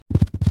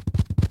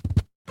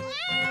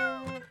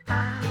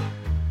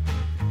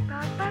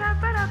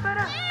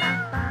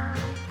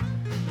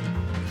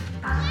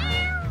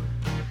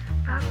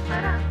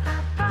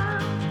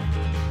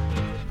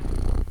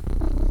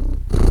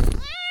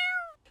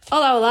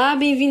Olá,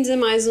 bem-vindos a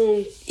mais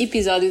um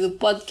episódio do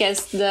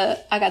podcast da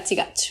Gatos e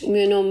Gatos. O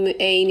meu nome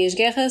é Inês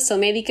Guerra, sou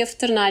médica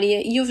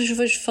veterinária e hoje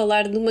vou-vos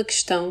falar de uma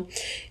questão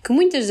que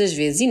muitas das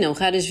vezes, e não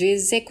raras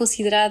vezes, é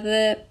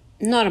considerada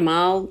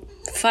normal,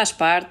 faz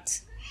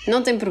parte,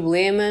 não tem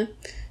problema,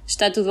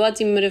 está tudo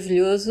ótimo,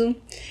 maravilhoso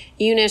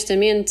e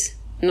honestamente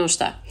não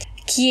está.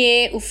 Que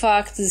é o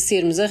facto de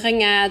sermos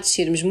arranhados,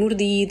 sermos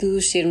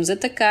mordidos, sermos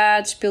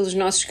atacados pelos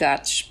nossos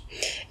gatos.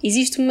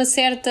 Existe uma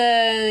certa,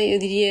 eu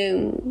diria,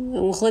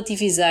 um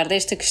relativizar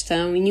desta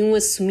questão e um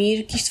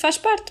assumir que isto faz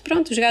parte.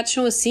 Pronto, os gatos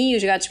são assim,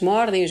 os gatos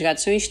mordem, os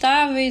gatos são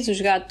instáveis,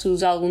 os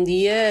gatos algum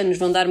dia nos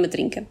vão dar uma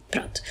trinca.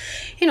 Pronto.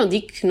 Eu não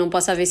digo que não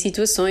possa haver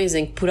situações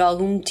em que por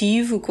algum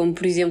motivo, como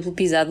por exemplo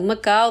pisar de uma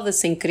cauda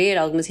sem querer,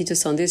 alguma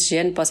situação desse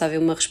género, possa haver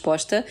uma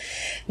resposta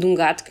de um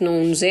gato que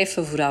não nos é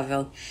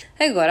favorável.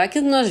 Agora,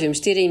 aquilo que nós devemos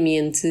ter em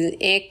mente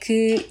é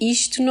que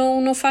isto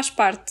não faz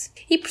parte.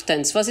 E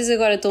portanto, se vocês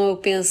agora estão a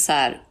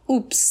pensar,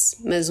 ups,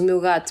 mas o meu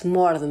gato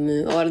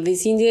morde-me, ora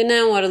disse um dia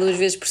não, ora 2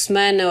 vezes por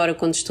semana, ora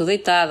quando estou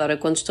deitada, ora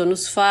quando estou no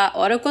sofá,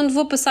 ora quando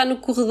vou passar no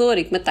corredor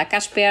e que me ataca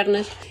as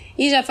pernas,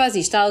 e já faz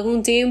isto há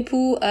algum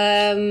tempo,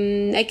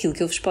 aquilo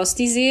que eu vos posso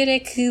dizer é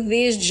que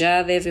desde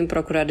já devem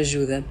procurar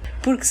ajuda.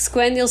 Porque se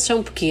quando eles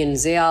são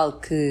pequenos é algo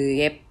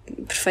que é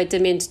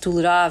perfeitamente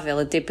tolerável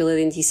até pela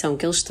dentição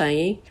que eles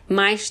têm,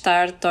 mais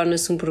tarde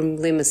torna-se um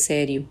problema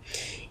sério.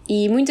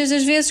 E muitas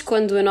das vezes,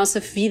 quando a nossa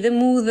vida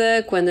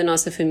muda, quando a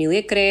nossa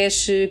família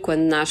cresce,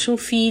 quando nasce um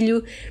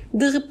filho,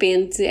 de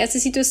repente essa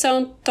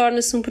situação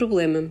torna-se um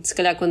problema. Se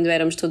calhar quando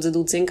éramos todos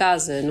adultos em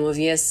casa não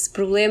havia esse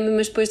problema,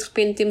 mas depois de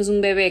repente temos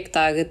um bebê que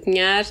está a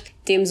gatinhar,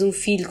 temos um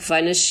filho que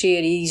vai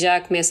nascer e já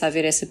começa a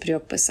haver essa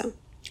preocupação.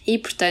 E,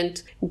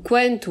 portanto, o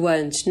quanto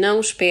antes, não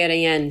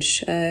esperem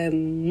anos.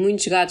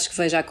 Muitos gatos que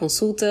vejo à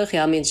consulta,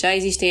 realmente já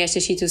existem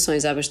estas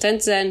situações há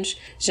bastantes anos,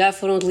 já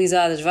foram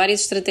utilizadas várias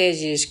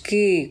estratégias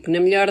que, na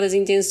melhor das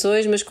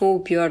intenções, mas com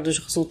o pior dos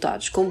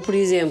resultados, como, por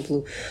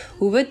exemplo,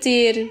 o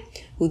bater,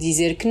 o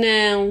dizer que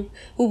não,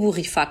 o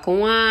borrifar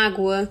com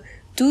água.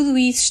 Tudo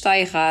isso está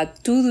errado,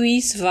 tudo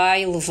isso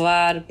vai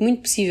levar,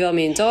 muito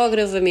possivelmente, ao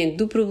agravamento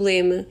do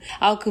problema,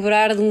 ao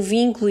quebrar de um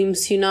vínculo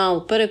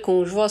emocional para com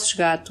os vossos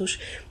gatos.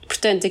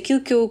 Portanto,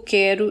 aquilo que eu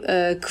quero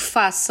que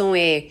façam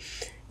é,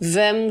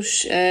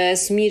 vamos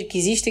assumir que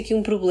existe aqui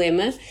um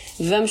problema,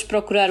 vamos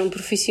procurar um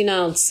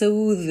profissional de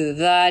saúde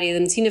da área da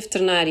medicina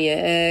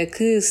veterinária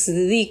que se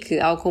dedique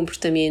ao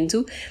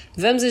comportamento,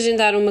 vamos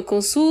agendar uma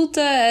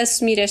consulta,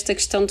 assumir esta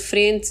questão de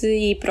frente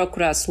e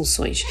procurar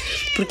soluções.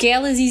 Porque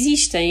elas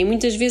existem e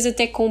muitas vezes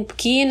até com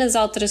pequenas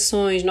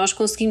alterações nós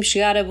conseguimos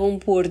chegar a bom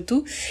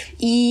porto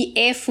e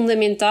é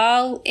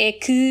fundamental é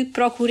que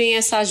procurem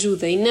essa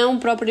ajuda e não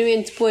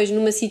propriamente depois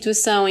numa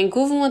situação em que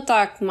houve um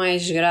ataque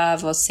mais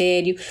grave ou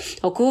sério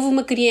ou que houve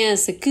uma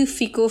criança que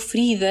ficou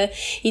ferida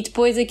e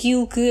depois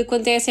aquilo que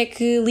acontece é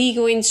que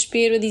ligam em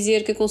desespero a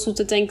dizer que a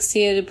consulta tem que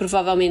ser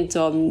provavelmente,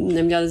 ou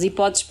na melhor das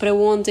hipóteses, para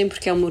ontem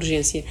porque é uma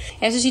urgência.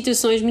 Estas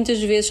situações muitas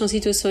vezes são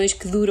situações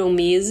que duram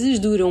meses,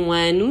 duram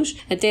anos,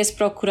 até se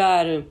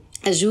procurar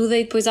ajuda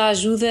e depois a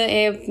ajuda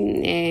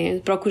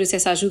procura-se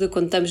essa ajuda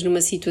quando estamos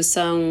numa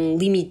situação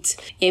limite.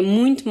 É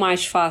muito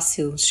mais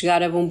fácil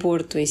chegar a bom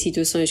porto em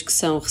situações que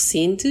são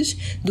recentes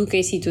do que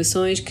em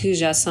situações que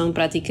já são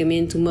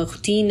praticamente uma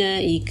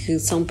rotina e que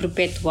são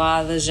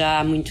perpetuadas já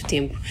há muito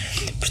tempo.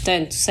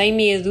 Portanto, sem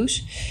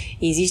medos,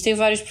 existem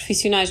vários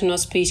profissionais no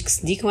nosso país que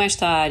se dedicam a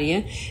esta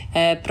área,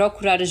 a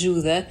procurar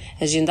ajuda,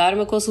 agendar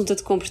uma consulta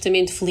de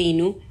comportamento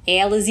felino,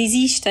 elas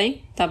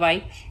existem, está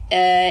bem?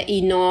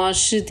 E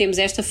nós temos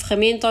esta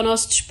ferramenta ao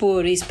nosso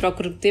dispor e se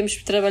podemos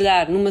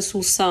trabalhar numa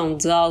solução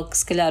de algo que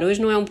se calhar hoje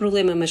não é um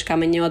problema, mas que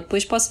amanhã ou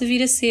depois possa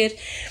vir a ser,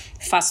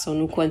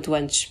 façam-no quanto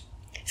antes.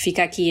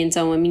 Fica aqui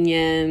então a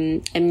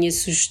minha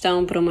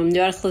sugestão para uma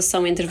melhor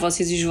relação entre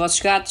vocês e os vossos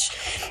gatos.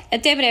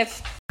 Até breve!